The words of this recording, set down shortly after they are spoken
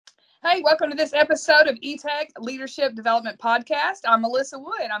Hey, welcome to this episode of eTech Leadership Development Podcast. I'm Melissa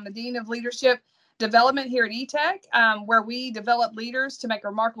Wood. I'm the Dean of Leadership Development here at eTech, where we develop leaders to make a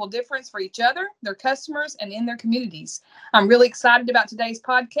remarkable difference for each other, their customers, and in their communities. I'm really excited about today's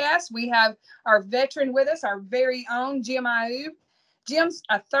podcast. We have our veteran with us, our very own Jim Ayoub. Jim's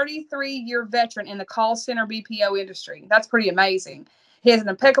a 33-year veteran in the call center BPO industry. That's pretty amazing. He has an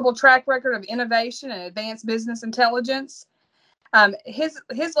impeccable track record of innovation and advanced business intelligence.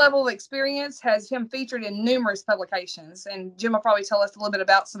 His level of experience has him featured in numerous publications, and Jim will probably tell us a little bit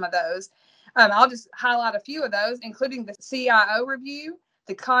about some of those. I'll just highlight a few of those, including the CIO Review,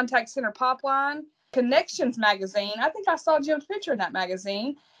 the Contact Center Popline, Connections Magazine. I think I saw Jim's picture in that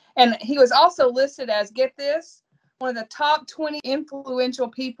magazine. And he was also listed as, get this, one of the top 20 influential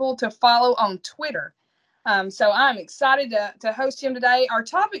people to follow on Twitter. So I'm excited to host Jim today. Our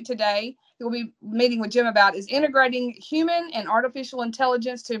topic today we'll be meeting with Jim about is integrating human and artificial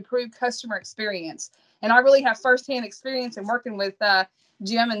intelligence to improve customer experience. And I really have firsthand experience in working with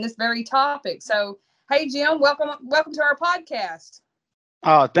Jim in this very topic. So, hey, Jim, welcome to our podcast.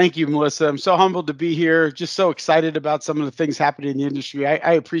 Oh, thank you, Melissa. I'm so humbled to be here. Just so excited about some of the things happening in the industry.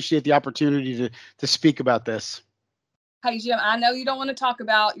 I appreciate the opportunity to speak about this. Hey, Jim, I know you don't want to talk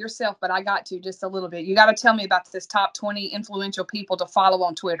about yourself, but I got to just a little bit. You got to tell me about this top 20 influential people to follow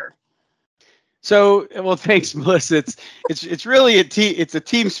on Twitter. So, well, thanks, Melissa. It's really it's a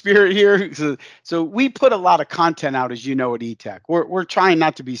team spirit here. So we put a lot of content out, as you know, at eTech. We're trying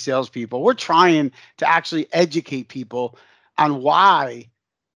not to be salespeople. We're trying to actually educate people on why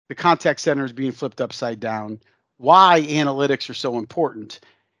the contact center is being flipped upside down, why analytics are so important,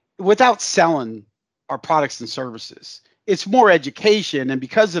 without selling our products and services. It's more education, and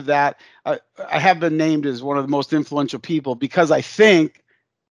because of that, I have been named as one of the most influential people because I think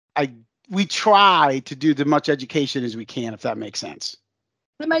we try to do as much education as we can, if that makes sense.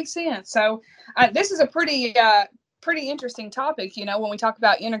 It makes sense. So this is a pretty interesting topic, when we talk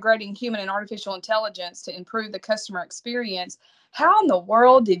about integrating human and artificial intelligence to improve the customer experience. How in the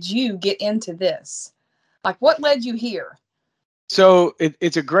world did you get into this? Like, what led you here? So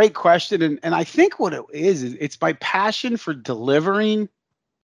it's a great question. And I think what it is it's my passion for delivering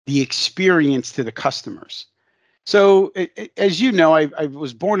the experience to the customers. So as you know, I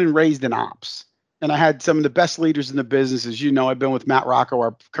was born and raised in ops, and I had some of the best leaders in the business. As you know, I've been with Matt Rocco,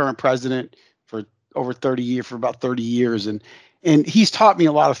 our current president, for about 30 years. And he's taught me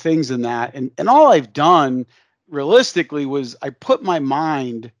a lot of things in that. And all I've done realistically was I put my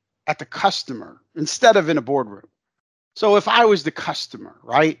mind at the customer instead of in a boardroom. So if I was the customer,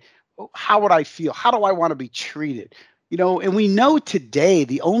 right, how would I feel? How do I want to be treated? And we know today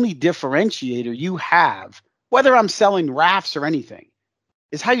the only differentiator you have, whether I'm selling rafts or anything,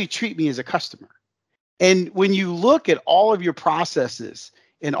 is how you treat me as a customer. And when you look at all of your processes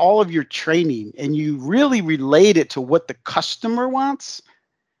and all of your training and you really relate it to what the customer wants,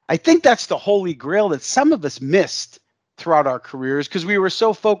 I think that's the holy grail that some of us missed throughout our careers because we were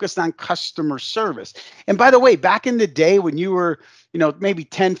so focused on customer service. And by the way, back in the day when you were, maybe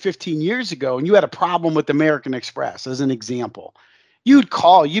 10, 15 years ago, and you had a problem with American Express, as an example, you'd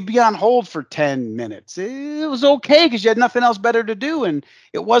be on hold for 10 minutes. It was okay because you had nothing else better to do. And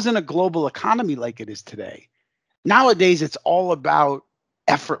it wasn't a global economy like it is today. Nowadays, it's all about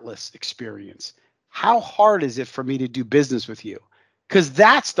effortless experience. How hard is it for me to do business with you? Because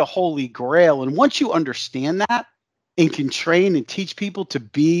that's the holy grail. And once you understand that and can train and teach people to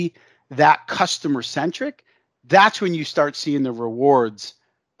be that customer centric, that's when you start seeing the rewards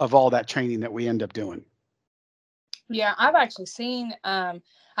of all that training that we end up doing. Yeah, I've actually seen I've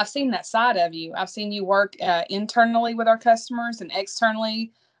seen that side of you. I've seen you work internally with our customers and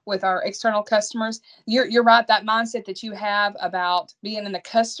externally with our external customers. You're right. That mindset that you have about being in the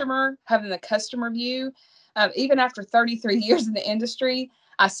customer, having the customer view, even after 33 years in the industry,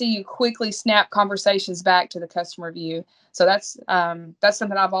 I see you quickly snap conversations back to the customer view. So that's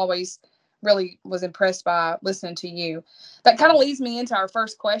something I've always really was impressed by listening to you. That kind of leads me into our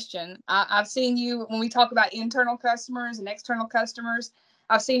first question. I've seen you, when we talk about internal customers and external customers,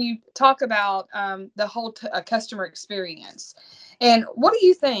 I've seen you talk about the whole customer experience. And what do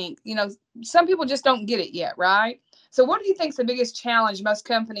you think? Some people just don't get it yet, right? So what do you think is the biggest challenge most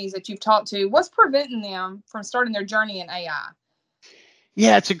companies that you've talked to? What's preventing them from starting their journey in AI?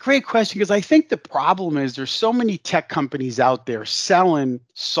 Yeah, it's a great question because I think the problem is there's so many tech companies out there selling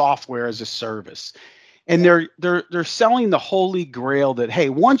software as a service. And they're selling the holy grail that, hey,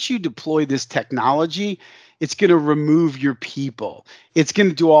 once you deploy this technology, it's going to remove your people. It's going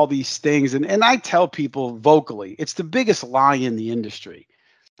to do all these things. And I tell people vocally, it's the biggest lie in the industry.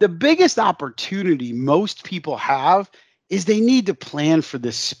 The biggest opportunity most people have is they need to plan for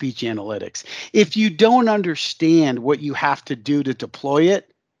this speech analytics. If you don't understand what you have to do to deploy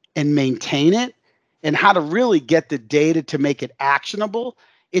it and maintain it and how to really get the data to make it actionable,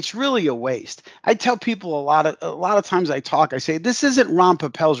 it's really a waste. I tell people a lot of times I say, this isn't Ron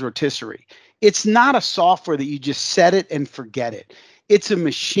Popeil's rotisserie. It's not a software that you just set it and forget it. It's a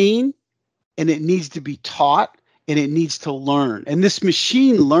machine, and it needs to be taught, and it needs to learn. And this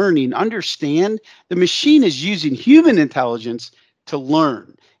machine learning, understand, the machine is using human intelligence to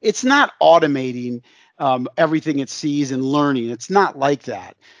learn. It's not automating everything it sees and learning. It's not like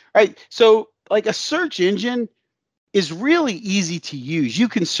that, right? So like a search engine is really easy to use. You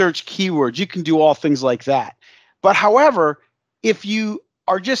can search keywords, you can do all things like that. But however, if you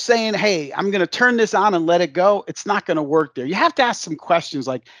are just saying, hey, I'm going to turn this on and let it go, it's not going to work there. You have to ask some questions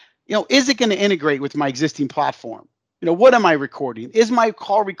like, is it going to integrate with my existing platform? What am I recording? Is my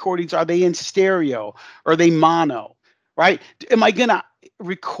call recordings, are they in stereo? Are they mono, right? Am I going to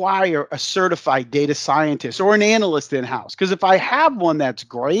require a certified data scientist or an analyst in-house? Because if I have one, that's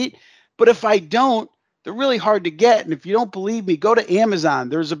great. But if I don't, they're really hard to get. And if you don't believe me, go to Amazon.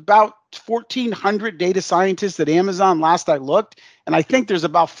 There's about 1,400 data scientists at Amazon last I looked, and I think there's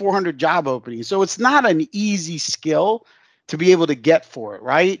about 400 job openings. So it's not an easy skill to be able to get for it,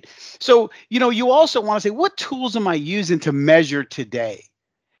 right? So, you also want to say, what tools am I using to measure today?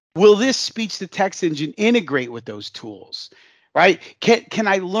 Will this speech to text engine integrate with those tools? Right? Can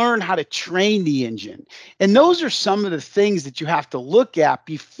I learn how to train the engine? And those are some of the things that you have to look at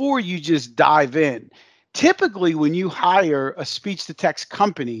before you just dive in. Typically, when you hire a speech to text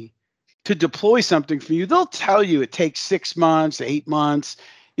company to deploy something for you, they'll tell you it takes 6 months, 8 months,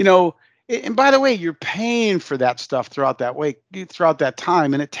 and by the way, you're paying for that stuff throughout that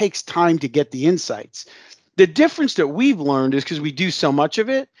time, and it takes time to get the insights. The difference that we've learned is because we do so much of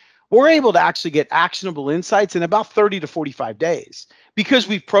it, we're able to actually get actionable insights in about 30 to 45 days because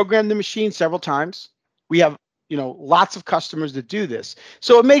we've programmed the machine several times. We have, lots of customers that do this.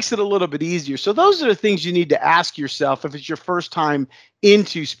 So it makes it a little bit easier. So those are the things you need to ask yourself if it's your first time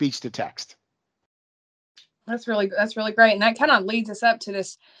into speech to text. That's really great. And that kind of leads us up to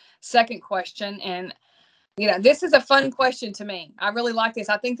this second question. And, this is a fun question to me. I really like this.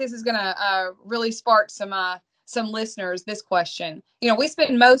 I think this is going to really spark some listeners, this question. We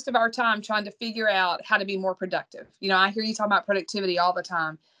spend most of our time trying to figure out how to be more productive. I hear you talk about productivity all the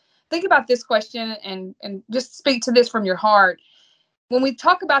time. Think about this question and just speak to this from your heart. When we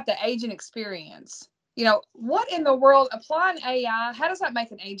talk about the agent experience, what in the world, applying AI, how does that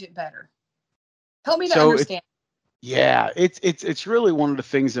make an agent better? Help me to understand. Yeah, it's really one of the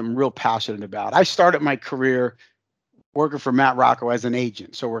things I'm real passionate about. I started my career working for Matt Rocco as an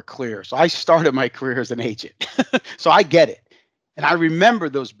agent, so we're clear. So I started my career as an agent. So I get it. And I remember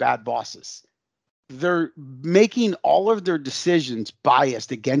those bad bosses. They're making all of their decisions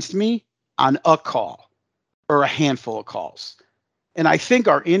biased against me on a call or a handful of calls. And I think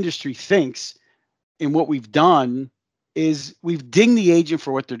our industry thinks, and what we've done is we've dinged the agent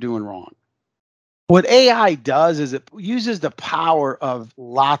for what they're doing wrong. What AI does is it uses the power of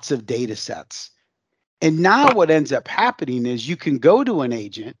lots of data sets. And now what ends up happening is you can go to an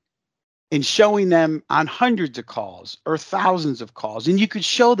agent and showing them on hundreds of calls or thousands of calls, and you could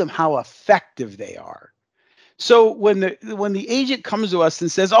show them how effective they are. So when the agent comes to us and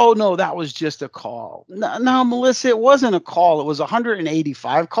says, "Oh no, that was just a call," no, Melissa, it wasn't a call. It was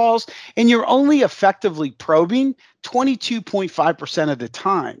 185 calls, and you're only effectively probing 22.5% of the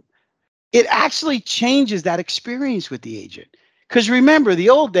time. It actually changes that experience with the agent. Because remember, the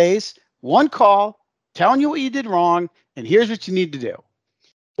old days, one call, telling you what you did wrong, and here's what you need to do.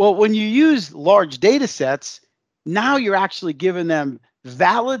 Well, when you use large data sets, now you're actually giving them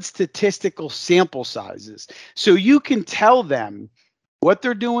valid statistical sample sizes. So you can tell them what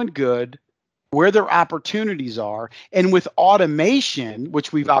they're doing good, where their opportunities are. And with automation,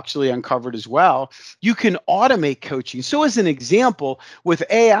 which we've actually uncovered as well, you can automate coaching. So as an example, with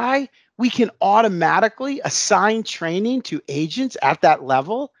AI, we can automatically assign training to agents at that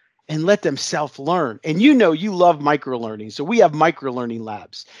level and let them self-learn. And you love micro-learning. So we have micro-learning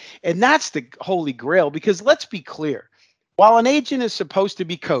labs. And that's the holy grail, because let's be clear. While an agent is supposed to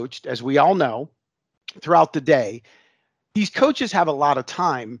be coached, as we all know, throughout the day, these coaches have a lot of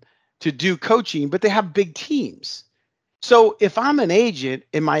time to do coaching, but they have big teams. So if I'm an agent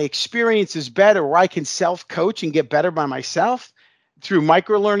and my experience is better, where I can self-coach and get better by myself through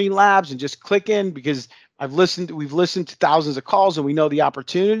micro-learning labs and just click in because we've listened to thousands of calls and we know the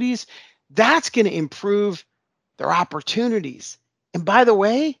opportunities, that's going to improve their opportunities. And by the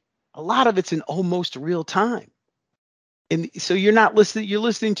way, a lot of it's in almost real time. And so you're not listening, you're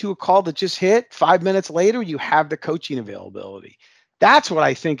listening to a call that just hit. 5 minutes later, you have the coaching availability. That's what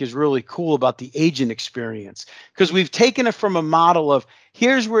I think is really cool about the agent experience, because we've taken it from a model of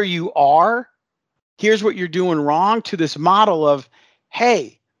here's where you are, here's what you're doing wrong, to this model of,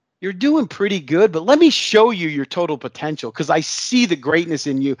 hey, you're doing pretty good, but let me show you your total potential because I see the greatness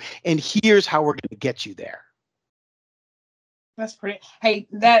in you, and here's how we're going to get you there. That's pretty. Hey,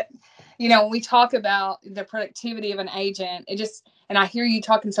 that, when we talk about the productivity of an agent, and I hear you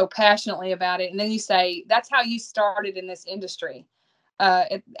talking so passionately about it, and then you say that's how you started in this industry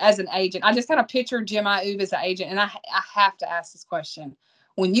as an agent. I just kind of picture Jim Iuve as an agent, and I have to ask this question.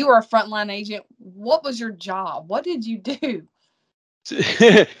 When you were a frontline agent, what was your job? What did you do?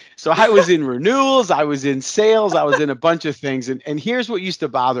 So I was in renewals, I was in sales, I was in a bunch of things. And here's what used to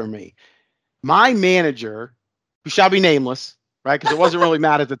bother me. My manager, who shall be nameless, right? Because it wasn't really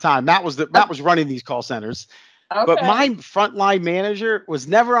Matt at the time. Matt was running these call centers. Okay. But my frontline manager was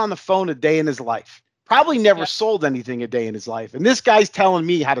never on the phone a day in his life. Probably never sold anything a day in his life. And this guy's telling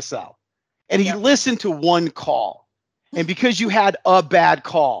me how to sell. And he listened to one call. And because you had a bad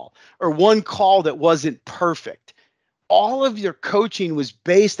call or one call that wasn't perfect, all of your coaching was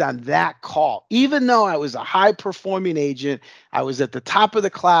based on that call. Even though I was a high performing agent, I was at the top of the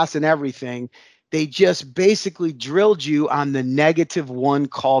class and everything, they just basically drilled you on the negative one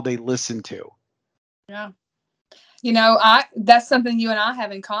call they listened to. Yeah. That's something you and I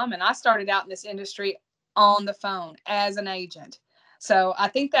have in common. I started out in this industry on the phone as an agent. So I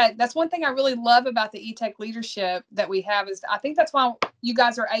think that's one thing I really love about the eTech leadership that we have, is I think that's why you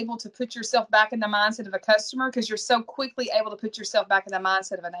guys are able to put yourself back in the mindset of a customer, because you're so quickly able to put yourself back in the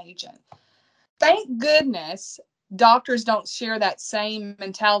mindset of an agent. Thank goodness doctors don't share that same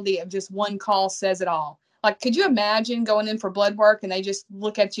mentality of just one call says it all. Like, could you imagine going in for blood work and they just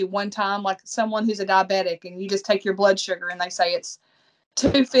look at you one time, like someone who's a diabetic, and you just take your blood sugar and they say it's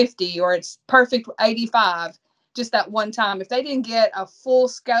 250 or it's perfect 85, just that one time. If they didn't get a full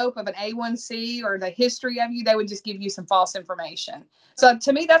scope of an A1C or the history of you, they would just give you some false information. So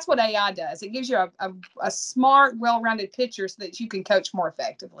to me, that's what AI does. It gives you a smart, well-rounded picture so that you can coach more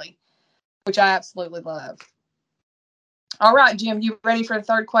effectively, which I absolutely love. All right, Jim, you ready for the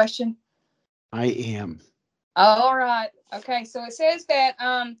third question? I am. All right. Okay. So it says that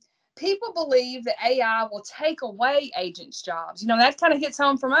people believe that AI will take away agents' jobs. That kind of hits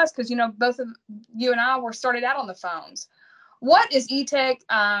home from us because, both of you and I were started out on the phones. What is eTech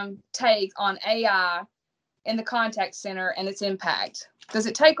take on AI in the contact center and its impact? Does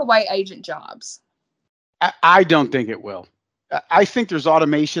it take away agent jobs? I don't think it will. I think there's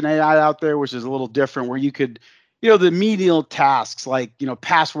automation AI out there, which is a little different, where you could, the menial tasks like,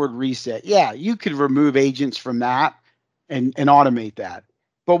 password reset. Yeah, you could remove agents from that and automate that.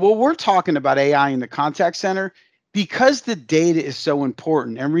 But what we're talking about AI in the contact center, because the data is so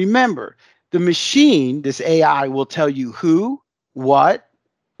important. And remember, the machine, this AI, will tell you who, what,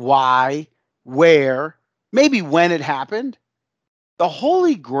 why, where, maybe when it happened. The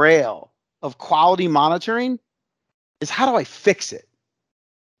holy grail of quality monitoring is, how do I fix it?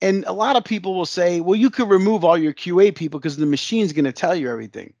 And a lot of people will say, well, you could remove all your QA people because the machine's going to tell you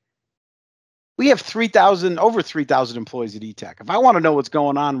everything. We have over 3,000 employees at eTech. If I want to know what's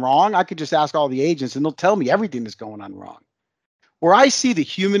going on wrong, I could just ask all the agents and they'll tell me everything that's going on wrong. Where I see the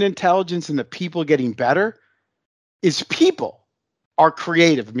human intelligence and the people getting better is people are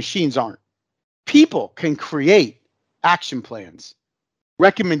creative, machines aren't. People can create action plans,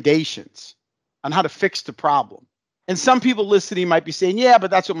 recommendations on how to fix the problem. And some people listening might be saying, yeah,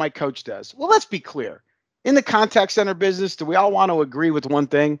 but that's what my coach does. Well, let's be clear. In the contact center business, do we all want to agree with one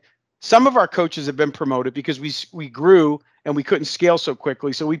thing? Some of our coaches have been promoted because we grew and we couldn't scale so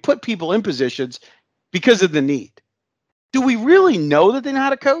quickly. So we put people in positions because of the need. Do we really know that they know how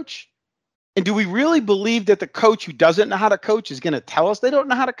to coach? And do we really believe that the coach who doesn't know how to coach is going to tell us they don't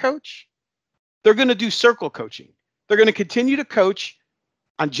know how to coach? They're going to do circle coaching. They're going to continue to coach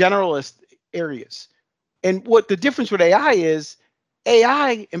on generalist areas. And what the difference with AI is,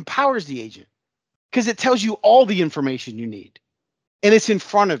 AI empowers the agent because it tells you all the information you need and it's in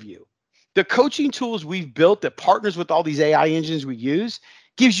front of you. The coaching tools we've built that partners with all these AI engines we use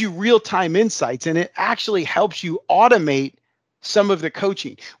gives you real-time insights, and it actually helps you automate some of the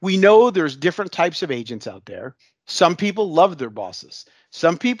coaching. We know there's different types of agents out there. Some people love their bosses.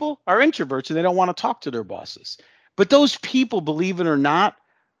 Some people are introverts and they don't want to talk to their bosses. But those people, believe it or not,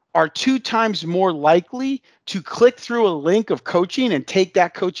 are 2 times more likely to click through a link of coaching and take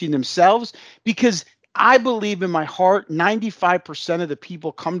that coaching themselves, because I believe in my heart, 95% of the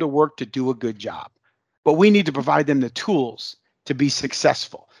people come to work to do a good job, but we need to provide them the tools to be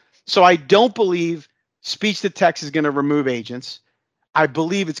successful. So I don't believe speech to text is going to remove agents. I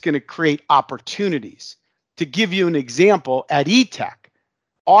believe it's going to create opportunities. To give you an example, at eTech,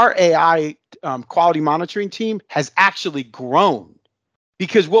 our AI quality monitoring team has actually grown,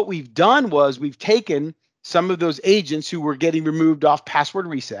 because what we've done was we've taken some of those agents who were getting removed off password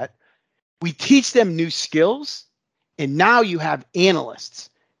reset. We teach them new skills, and now you have analysts,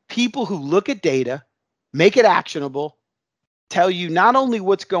 people who look at data, make it actionable, tell you not only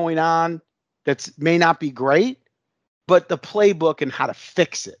what's going on that may not be great, but the playbook and how to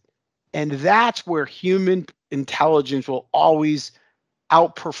fix it. And that's where human intelligence will always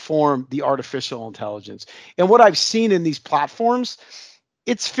outperform the artificial intelligence. And what I've seen in these platforms,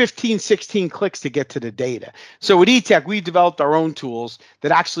 it's 15, 16 clicks to get to the data. So at eTech, we've developed our own tools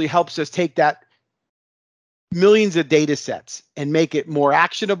that actually helps us take that millions of data sets and make it more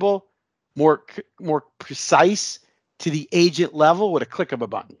actionable, more precise to the agent level with a click of a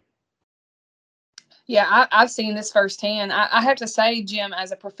button. Yeah, I've seen this firsthand. I have to say, Jim,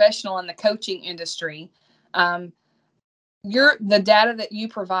 as a professional in the coaching industry, the data that you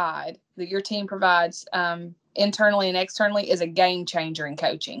provide, that your team provides internally and externally, is a game changer in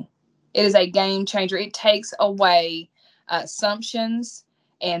coaching. It is a game changer. It takes away assumptions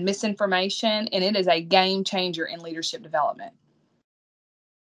and misinformation, and it is a game changer in leadership development.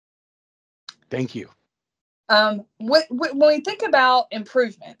 Thank you. When we think about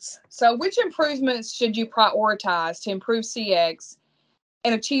improvements, so which improvements should you prioritize to improve CX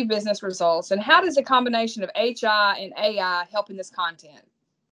and achieve business results? And how does a combination of HI and AI help in this content?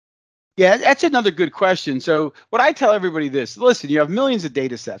 Yeah, that's another good question. So what I tell everybody this, listen, you have millions of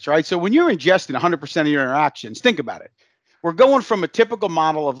data sets, right? So when you're ingesting 100% of your interactions, think about it. We're going from a typical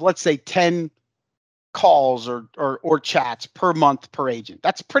model of, let's say, 10 calls or chats per month per agent.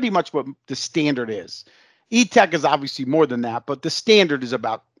 That's pretty much what the standard is. eTech is obviously more than that, but the standard is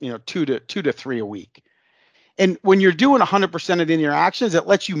about, 2 to 3 a week. And when you're doing 100% of the interactions, it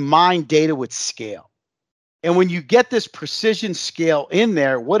lets you mine data with scale. And when you get this precision scale in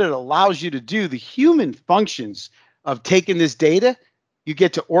there, what it allows you to do, the human functions of taking this data, you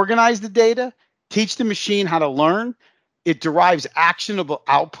get to organize the data, teach the machine how to learn. It derives actionable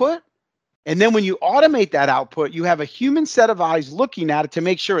output. And then when you automate that output, you have a human set of eyes looking at it to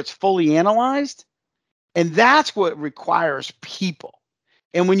make sure it's fully analyzed. And that's what requires people.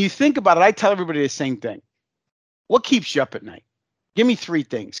 And when you think about it, I tell everybody the same thing. What keeps you up at night? Give me 3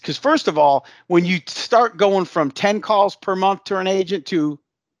 things. Because first of all, when you start going from 10 calls per month to an agent to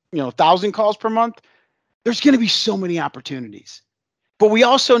 1,000 calls per month, there's going to be so many opportunities. But we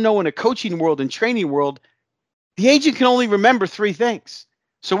also know in a coaching world and training world, the agent can only remember 3 things.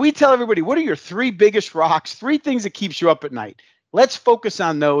 So we tell everybody, what are your 3 biggest rocks, 3 things that keeps you up at night? Let's focus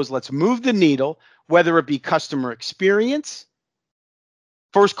on those. Let's move the needle, whether it be customer experience,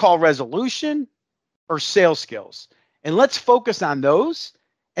 first call resolution, or sales skills. And let's focus on those.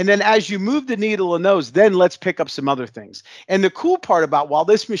 And then as you move the needle in those, then let's pick up some other things. And the cool part about, while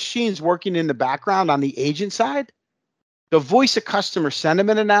this machine's working in the background on the agent side, the voice of customer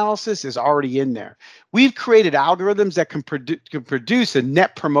sentiment analysis is already in there. We've created algorithms that can produce a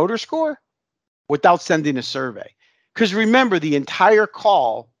net promoter score without sending a survey. Because remember, the entire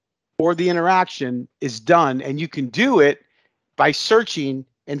call or the interaction is done, and you can do it by searching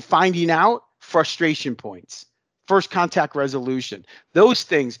and finding out frustration points, first contact resolution, those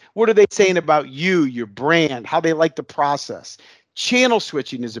things. What are they saying about you, your brand, how they like the process? Channel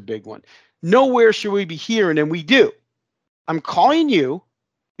switching is a big one. Nowhere should we be hearing, and we do. I'm calling you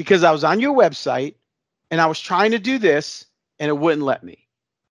because I was on your website and I was trying to do this and it wouldn't let me.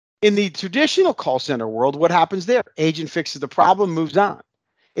 In the traditional call center world, what happens there? Agent fixes the problem, moves on.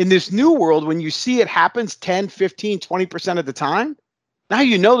 In this new world, when you see it happens 10, 15, 20% of the time, now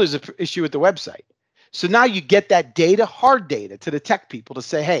you know there's an issue with the website. So now you get that data, hard data, to the tech people to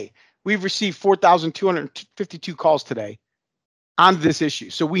say, hey, we've received 4,252 calls today on this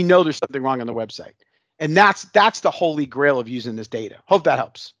issue. So we know there's something wrong on the website. And that's the holy grail of using this data. Hope that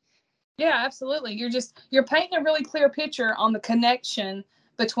helps. Yeah, absolutely. You're painting a really clear picture on the connection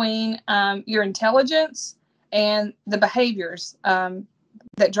between your intelligence and the behaviors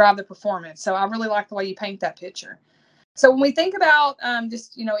that drive the performance. So I really like the way you paint that picture. So when we think about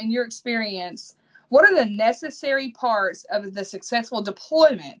in your experience, what are the necessary parts of the successful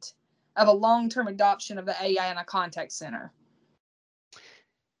deployment of a long-term adoption of the AI in a contact center?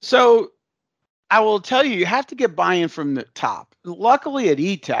 So I will tell you, you have to get buy-in from the top. Luckily at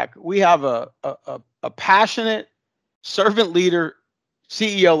eTech, we have a passionate servant leader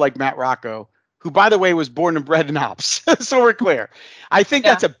CEO like Matt Rocco, who, by the way, was born and bred in ops. So we're clear. I think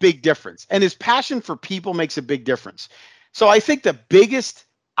that's a big difference. And his passion for people makes a big difference. So I think the biggest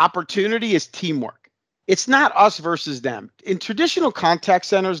opportunity is teamwork. It's not us versus them. In traditional contact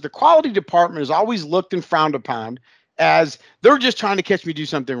centers, the quality department is always looked and frowned upon as they're just trying to catch me do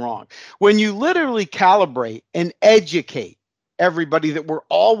something wrong. When you literally calibrate and educate everybody that we're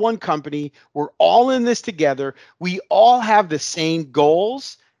all one company, we're all in this together, we all have the same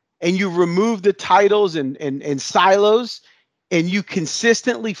goals, and you remove the titles and silos, and you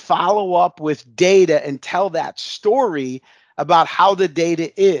consistently follow up with data and tell that story about how the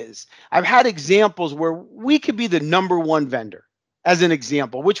data is. I've had examples where we could be the number one vendor, as an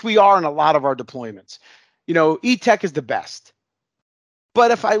example, which we are in a lot of our deployments. eTech is the best.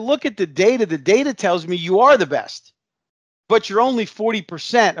 But if I look at the data tells me you are the best, but you're only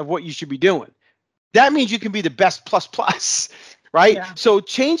 40% of what you should be doing. That means you can be the best plus plus, right? Yeah. So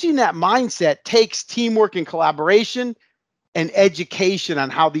changing that mindset takes teamwork and collaboration and education on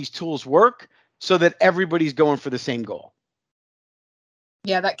how these tools work so that everybody's going for the same goal.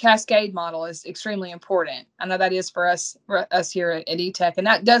 Yeah, that cascade model is extremely important. I know that is for us here at eTech, and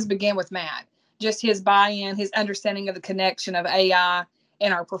that does begin with Matt. Just his buy-in, his understanding of the connection of AI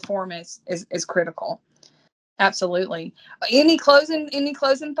and our performance is critical. Absolutely. Any closing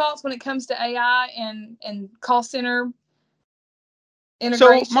thoughts when it comes to AI and call center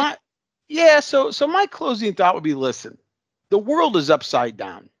integration? So my closing thought would be, listen, the world is upside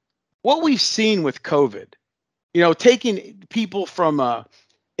down. What we've seen with COVID, taking people from a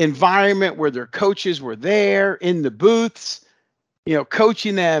environment where their coaches were there in the booths,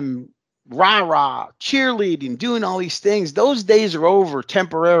 coaching them rah-rah, cheerleading, doing all these things, those days are over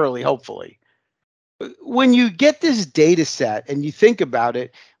temporarily, hopefully. When you get this data set and you think about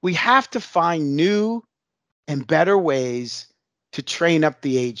it, we have to find new and better ways to train up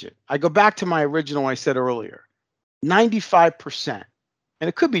the agent. I go back to my original I said earlier, 95%, and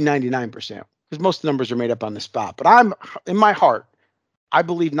it could be 99% because most numbers are made up on the spot. But I'm in my heart, I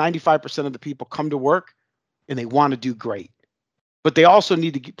believe 95% of the people come to work and they want to do great, but they also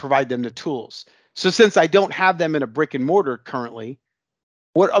need to provide them the tools. So since I don't have them in a brick and mortar currently,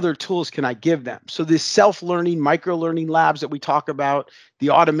 what other tools can I give them? So this self-learning, micro-learning labs that we talk about, the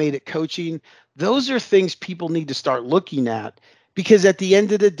automated coaching, those are things people need to start looking at, because at the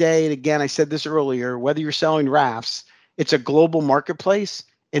end of the day, and again, I said this earlier, whether you're selling rafts, it's a global marketplace,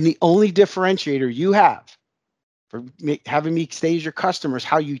 and the only differentiator you have for having me stay as your customer is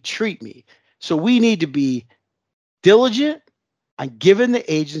how you treat me. So we need to be diligent on giving the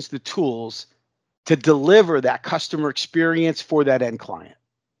agents the tools to deliver that customer experience for that end client.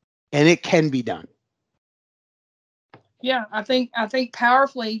 And it can be done. Yeah, I think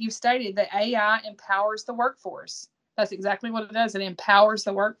powerfully you stated that AI empowers the workforce. That's exactly what it does. It empowers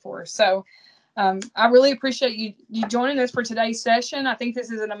the workforce. So I really appreciate you joining us for today's session. I think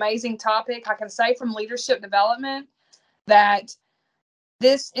this is an amazing topic. I can say from leadership development that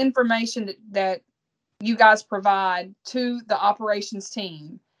this information that you guys provide to the operations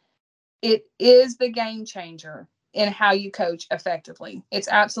team, it is the game changer in how you coach effectively. It's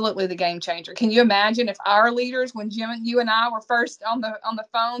absolutely the game changer. Can you imagine if our leaders, when Jim and you and I were first on the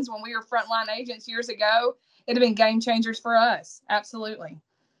phones when we were frontline agents years ago, it'd have been game changers for us. Absolutely.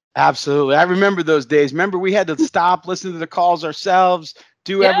 Absolutely. I remember those days. Remember, we had to stop, listen to the calls ourselves,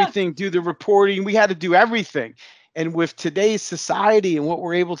 do everything, do the reporting. We had to do everything. And with today's society and what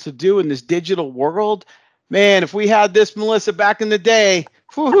we're able to do in this digital world, man, if we had this, Melissa, back in the day,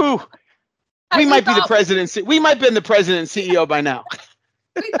 whoo, we might be the president. We might have been the president and CEO by now.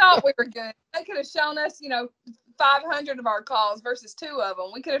 We thought we were good. They could have shown us, 500 of our calls versus 2 of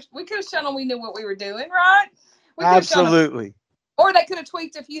them. We could have shown them we knew what we were doing, right? Absolutely. Or they could have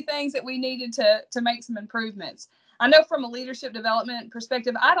tweaked a few things that we needed to make some improvements. I know from a leadership development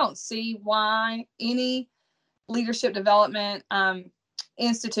perspective, I don't see why any leadership development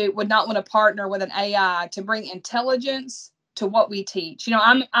institute would not want to partner with an AI to bring intelligence to what we teach.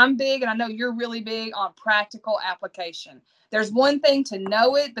 I'm big, and I know you're really big on practical application. There's one thing to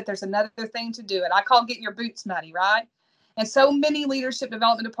know it, but there's another thing to do it. I call getting your boots muddy, right? And so many leadership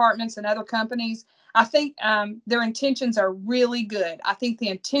development departments and other companies, I think their intentions are really good. I think the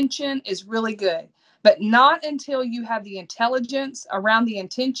intention is really good, but not until you have the intelligence around the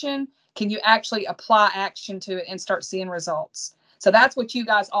intention can you actually apply action to it and start seeing results. So that's what you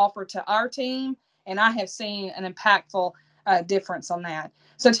guys offer to our team, and I have seen an impactful difference on that.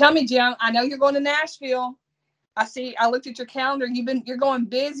 So tell me, Jim, I know you're going to Nashville. I looked at your calendar. You're going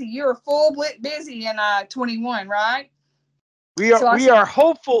busy. You're full busy in 21, right? We are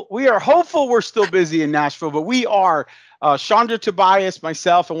hopeful. We are hopeful we're still busy in Nashville, but we are. Chandra Tobias,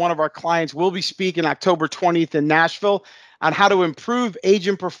 myself, and one of our clients will be speaking October 20th in Nashville. on how to improve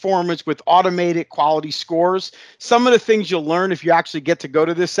agent performance with automated quality scores. Some of the things you'll learn if you actually get to go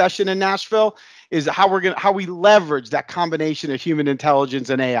to this session in Nashville is how we leverage that combination of human intelligence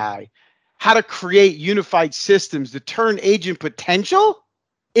and AI, how to create unified systems to turn agent potential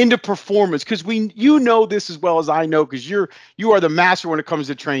into performance. Because you know this as well as I know, because you are the master when it comes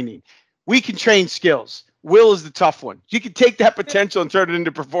to training. We can train skills. Will is the tough one. You can take that potential and turn it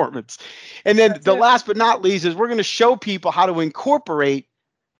into performance. And then the last but not least is we're going to show people how to incorporate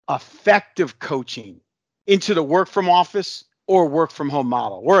effective coaching into the work from office or work from home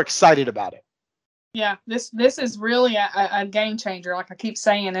model. We're excited about it. Yeah, this is really a game changer, like I keep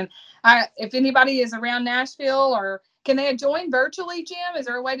saying. And if anybody is around Nashville, or can they join virtually, Jim? Is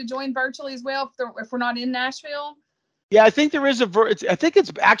there a way to join virtually as well if we're not in Nashville? Yeah, I think there is I think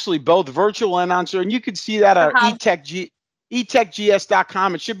it's actually both virtual and on. And you can see that at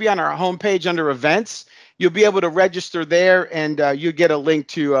etechgs.com. It should be on our homepage under events. You'll be able to register there, and you get a link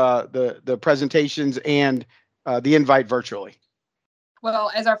to the presentations and the invite virtually.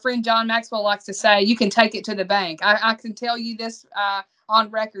 Well, as our friend John Maxwell likes to say, you can take it to the bank. I can tell you this on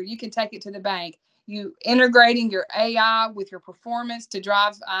record. You can take it to the bank. You integrating your AI with your performance to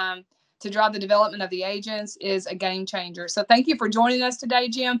drive the development of the agents is a game changer. So thank you for joining us today,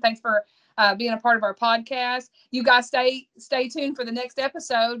 Jim. Thanks for being a part of our podcast. You guys stay tuned for the next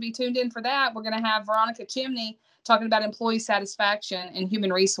episode. Be tuned in for that. We're going to have Veronica Chimney talking about employee satisfaction and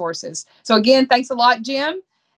human resources. So again, thanks a lot, Jim.